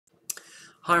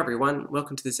Hi everyone,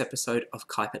 welcome to this episode of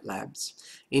Keipert Labs.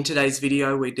 In today's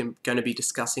video we're going to be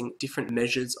discussing different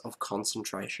measures of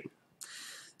concentration.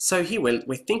 So here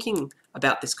we're thinking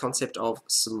about this concept of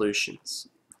solutions.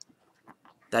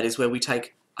 That is where we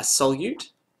take a solute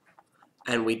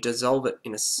and we dissolve it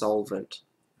in a solvent.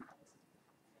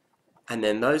 And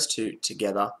then those two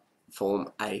together form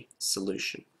a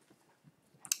solution.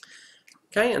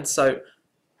 Okay, and so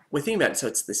we're thinking about it, so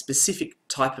it's the specific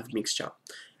type of mixture.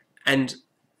 And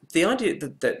the idea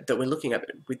that we're looking at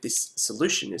with this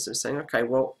solution is saying, okay,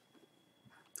 well,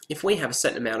 if we have a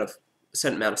certain amount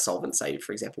of solvent, say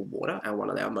for example water, one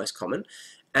of our most common,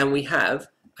 and we have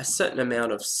a certain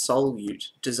amount of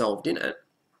solute dissolved in it,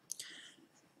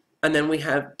 and then we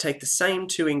take the same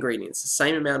two ingredients, the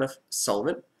same amount of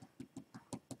solvent,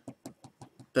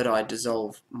 but I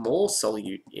dissolve more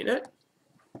solute in it,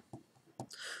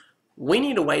 we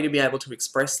need a way to be able to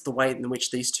express the way in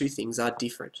which these two things are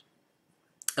different.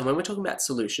 And when we're talking about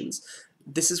solutions,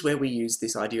 this is where we use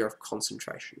this idea of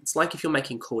concentration. It's like if you're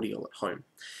making cordial at home.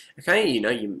 Okay,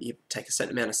 you take a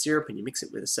certain amount of syrup and you mix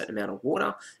it with a certain amount of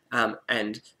water,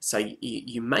 and so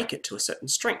you make it to a certain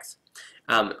strength,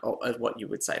 or what you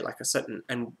would say, like a certain,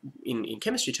 and in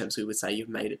chemistry terms we would say you've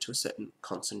made it to a certain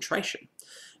concentration.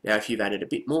 Now if you've added a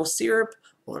bit more syrup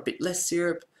or a bit less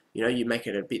syrup, you make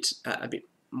it a bit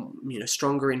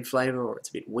stronger in flavour, or it's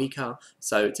a bit weaker,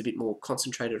 so it's a bit more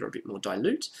concentrated or a bit more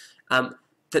dilute,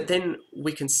 that then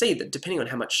we can see that depending on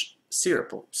how much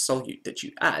syrup or solute that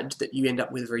you add, that you end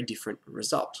up with a very different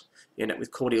result. You end up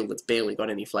with cordial that's barely got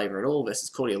any flavour at all versus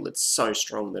cordial that's so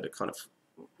strong that it kind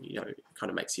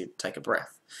of makes you take a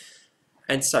breath.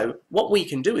 And so what we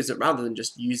can do is that rather than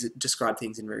just describe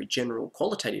things in very general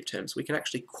qualitative terms, we can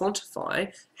actually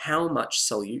quantify how much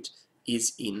solute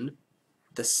is in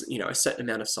this, a certain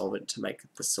amount of solvent to make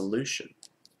the solution.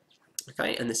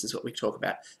 Okay, and this is what we talk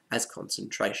about as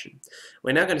concentration.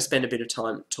 We're now going to spend a bit of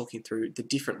time talking through the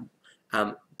different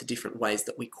ways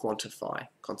that we quantify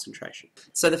concentration.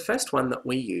 So the first one that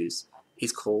we use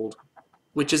is called,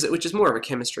 which is more of a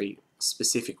chemistry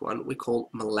specific one, we call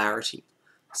molarity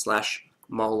 /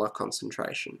 molar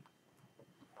concentration.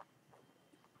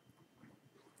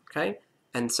 Okay,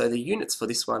 and so the units for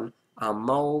this one are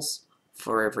moles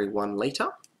for every 1 litre,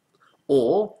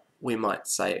 or we might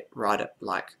write it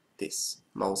like this,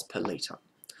 moles per litre.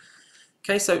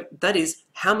 Okay, so that is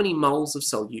how many moles of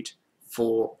solute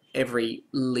for every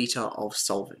litre of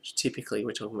solvent. Typically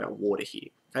we're talking about water here.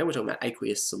 Okay, we're talking about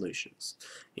aqueous solutions.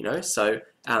 So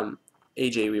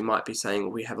e.g. we might be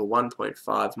saying we have a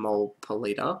 1.5 mole per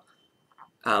litre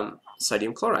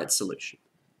sodium chloride solution.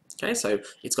 Okay, so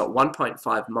it's got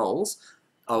 1.5 moles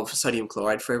of sodium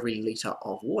chloride for every litre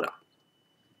of water.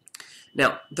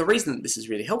 Now, the reason that this is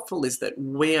really helpful is that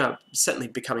we are certainly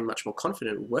becoming much more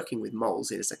confident working with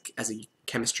moles as a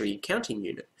chemistry counting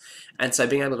unit. And so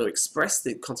being able to express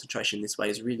the concentration this way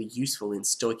is really useful in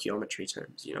stoichiometry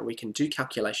terms. We can do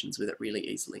calculations with it really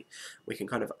easily. We can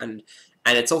and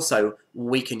it's also,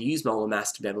 we can use molar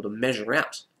mass to be able to measure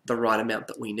out the right amount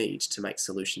that we need to make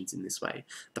solutions in this way.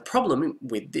 The problem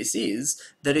with this is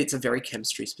that it's a very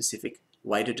chemistry specific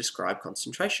way to describe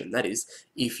concentration. That is,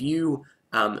 if you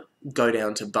go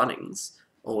down to Bunnings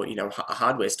or a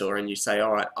hardware store and you say,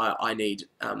 all right, I need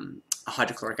a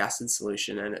hydrochloric acid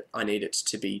solution and I need it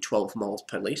to be 12 moles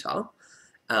per litre,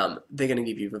 they're going to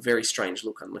give you a very strange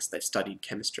look unless they've studied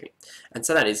chemistry. And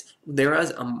so that is, there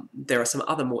are some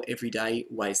other more everyday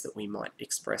ways that we might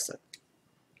express it.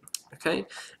 Okay,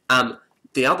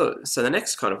 so the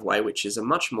next kind of way, which is a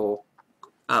much more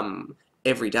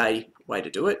everyday way to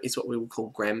do it, is what we will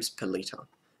call grams per litre.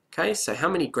 Okay, so how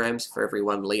many grams for every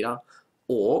 1 litre,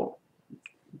 or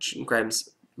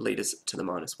litres to the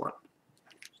 -1.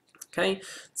 Okay,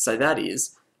 so that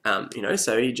is,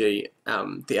 so e.g.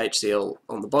 the HCl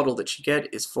on the bottle that you get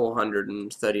is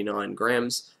 439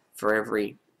 grams for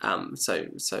every, per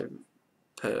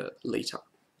litre.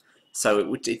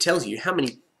 So it tells you how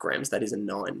many grams, that is a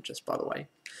 9, just by the way,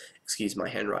 excuse my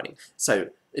handwriting.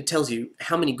 So it tells you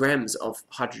how many grams of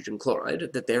hydrogen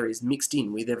chloride that there is mixed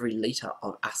in with every litre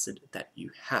of acid that you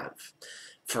have,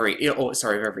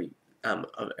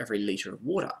 of every litre of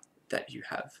water that you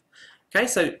have. Okay,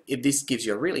 so if this gives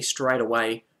you a really straight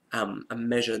away a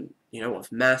measure,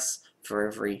 of mass for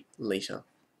every litre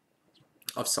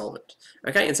of solvent.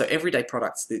 Okay, and so everyday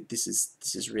products, this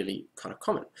is really kind of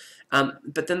common.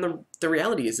 But then the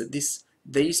reality is that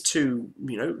these two,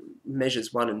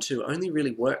 measures 1 and 2 only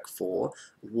really work for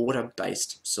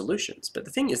water-based solutions. But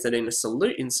the thing is that in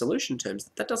solution terms,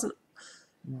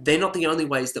 they're not the only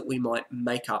ways that we might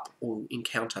make up or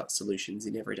encounter solutions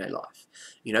in everyday life.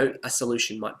 A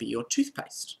solution might be your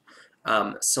toothpaste.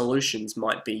 Solutions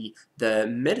might be the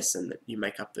medicine that you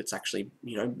make up that's actually,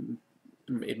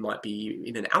 it might be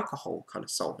in an alcohol kind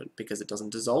of solvent because it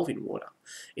doesn't dissolve in water.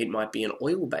 It might be an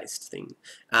oil-based thing.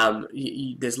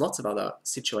 There's lots of other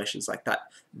situations like that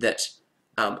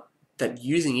that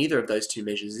using either of those two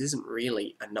measures isn't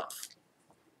really enough.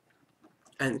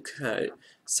 And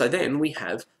so then we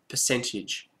have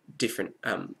percentage different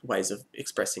ways of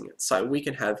expressing it. So we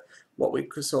can have what we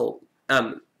could call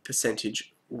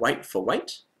percentage weight for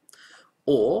weight,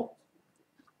 or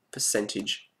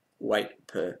percentage weight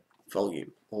per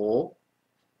volume, or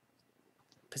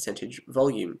percentage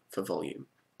volume for volume.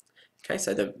 Okay,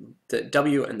 so the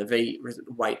W and the V,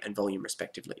 weight and volume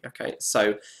respectively. Okay,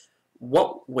 so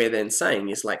what we're then saying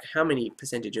is like how many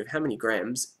percentage of how many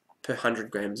grams per 100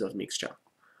 grams of mixture.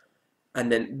 And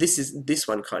then this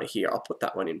one kind of here, I'll put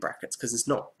that one in brackets because it's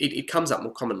not, it comes up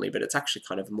more commonly, but it's actually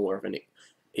kind of more of an,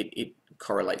 it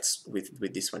correlates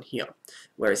with this one here.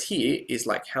 Whereas here is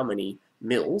like how many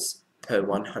mils per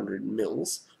 100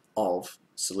 mils of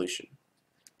solution.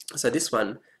 So this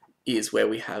one is where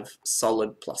we have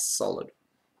solid plus solid.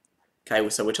 Okay,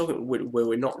 so we're talking where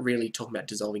we're not really talking about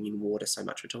dissolving in water so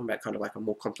much. We're talking about kind of like a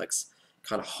more complex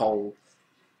kind of whole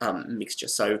mixture.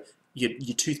 So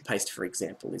your toothpaste, for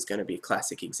example, is going to be a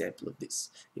classic example of this.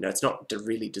 It's not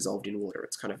really dissolved in water.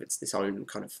 It's this own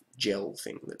kind of gel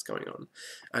thing that's going on.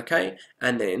 Okay,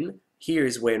 and then here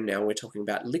is where now we're talking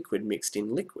about liquid mixed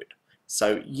in liquid.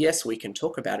 So yes, we can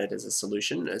talk about it as a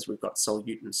solution, as we've got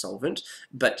solute and solvent,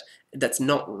 but that's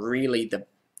not really the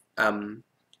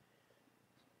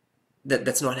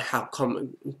that's not how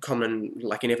common,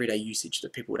 like in everyday usage,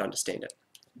 that people would understand it.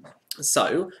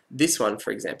 So this one,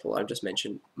 for example, I've just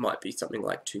mentioned, might be something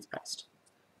like toothpaste.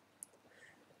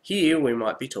 Here we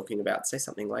might be talking about, say,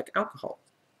 something like alcohol.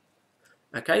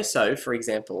 Okay, so for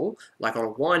example, like on a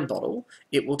wine bottle,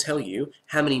 it will tell you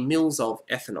how many mils of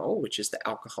ethanol, which is the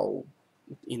alcohol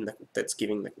that's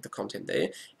giving the content there,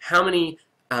 how many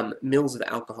mils of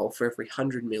alcohol for every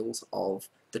 100 mils of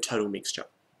the total mixture.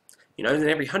 Then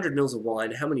every 100 mils of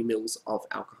wine, how many mils of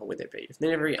alcohol would there be? If then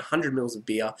every 100 mils of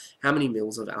beer, how many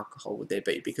mils of alcohol would there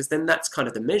be? Because then that's kind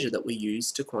of the measure that we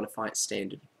use to quantify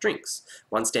standard drinks.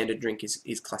 One standard drink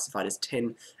is classified as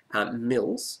 10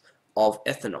 mils of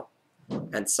ethanol.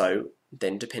 And so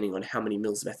then depending on how many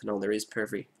mils of ethanol there is per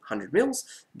every 100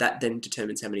 mils, that then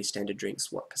determines how many standard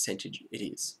drinks, what percentage it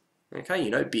is. Okay,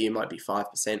 beer might be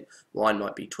 5%, wine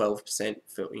might be 12%,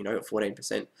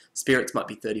 14%, spirits might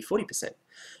be 30, 40%.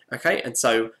 Okay, and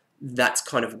so that's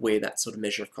kind of where that sort of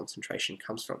measure of concentration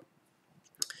comes from.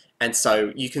 And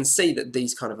so you can see that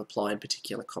these kind of apply in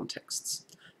particular contexts.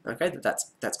 Okay,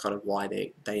 that's kind of why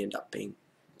they end up being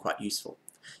quite useful.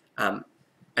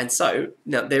 And so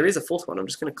now there is a fourth one. I'm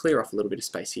just going to clear off a little bit of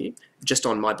space here, just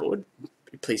on my board.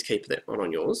 Please keep that one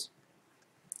on yours,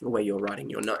 where you're writing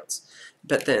your notes.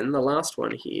 But then the last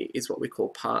one here is what we call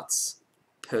parts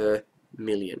per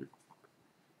million,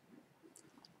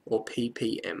 or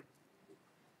ppm.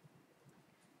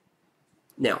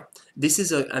 Now, this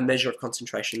is a measure of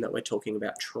concentration that we're talking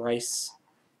about trace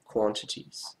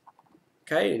quantities.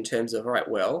 Okay, in terms of, all right,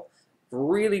 well,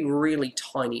 really, really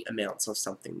tiny amounts of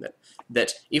something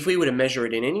that if we were to measure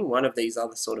it in any one of these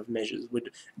other sort of measures,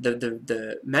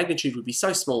 the magnitude would be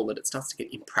so small that it starts to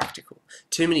get impractical.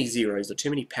 Too many zeros or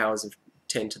too many powers of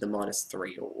 10 to the minus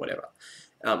 3 or whatever,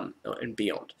 and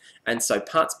beyond. And so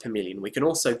parts per million. We can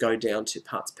also go down to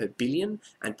parts per billion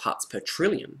and parts per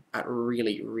trillion at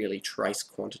really, really trace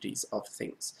quantities of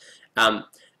things.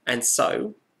 And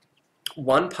so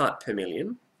 1 part per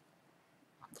million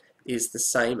is the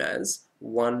same as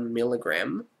 1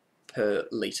 milligram per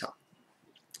litre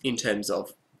in terms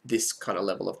of this kind of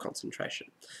level of concentration.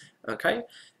 Okay,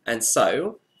 and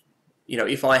so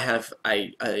if I have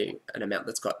an amount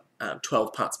that's got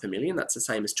 12 parts per million, that's the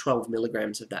same as 12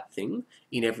 milligrams of that thing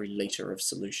in every litre of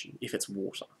solution, if it's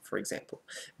water, for example.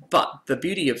 But the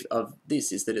beauty of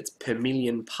this is that it's per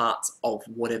million parts of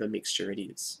whatever mixture it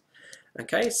is.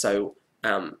 Okay, so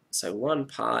 1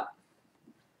 part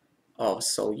of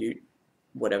solute,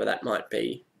 whatever that might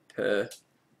be, per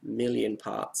million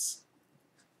parts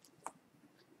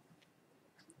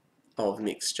of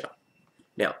mixture.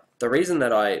 Now, the reason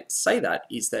that I say that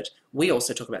is that we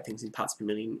also talk about things in parts per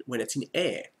million when it's in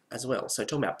air as well. So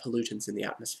talking about pollutants in the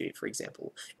atmosphere, for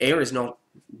example. Air is not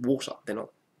water.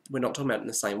 We're not talking about it in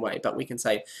the same way, but we can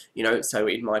say, so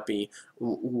it might be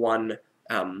 1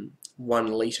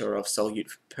 litre of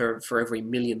solute for every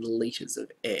million litres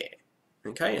of air.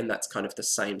 Okay, and that's kind of the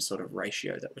same sort of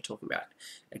ratio that we're talking about.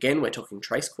 Again, we're talking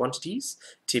trace quantities,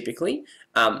 typically,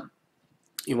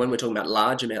 when we're talking about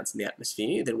large amounts in the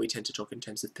atmosphere, then we tend to talk in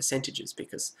terms of percentages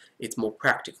because it's more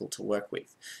practical to work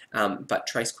with. But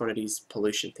trace quantities,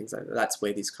 pollution, things like that, that's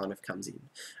where this kind of comes in.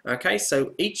 Okay,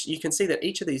 so you can see that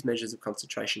each of these measures of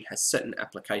concentration has certain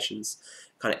applications,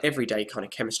 kind of everyday kind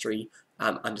of chemistry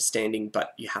understanding,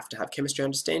 but you have to have chemistry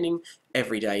understanding,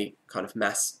 everyday kind of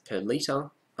mass per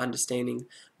litre understanding,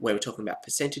 where we're talking about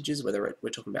percentages, whether we're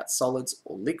talking about solids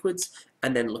or liquids,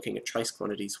 and then looking at trace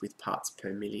quantities with parts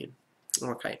per million.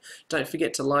 Okay, don't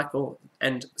forget to like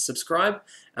and subscribe.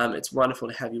 It's wonderful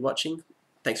to have you watching.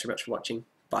 Thanks very much for watching.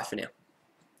 Bye for now.